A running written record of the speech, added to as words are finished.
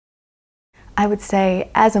I would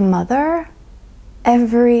say, as a mother,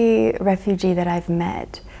 every refugee that I've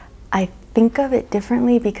met, I think of it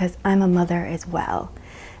differently because I'm a mother as well.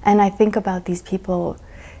 And I think about these people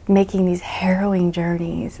making these harrowing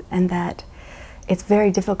journeys, and that it's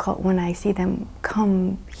very difficult when I see them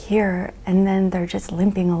come here and then they're just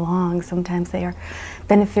limping along. Sometimes they are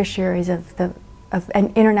beneficiaries of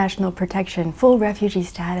an international protection, full refugee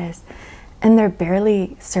status, and they're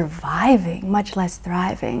barely surviving, much less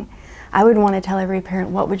thriving. I would want to tell every parent,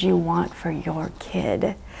 what would you want for your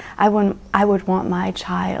kid? I would want my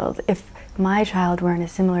child, if my child were in a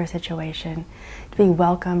similar situation, to be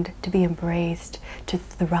welcomed, to be embraced, to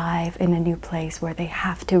thrive in a new place where they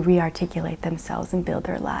have to re-articulate themselves and build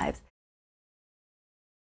their lives.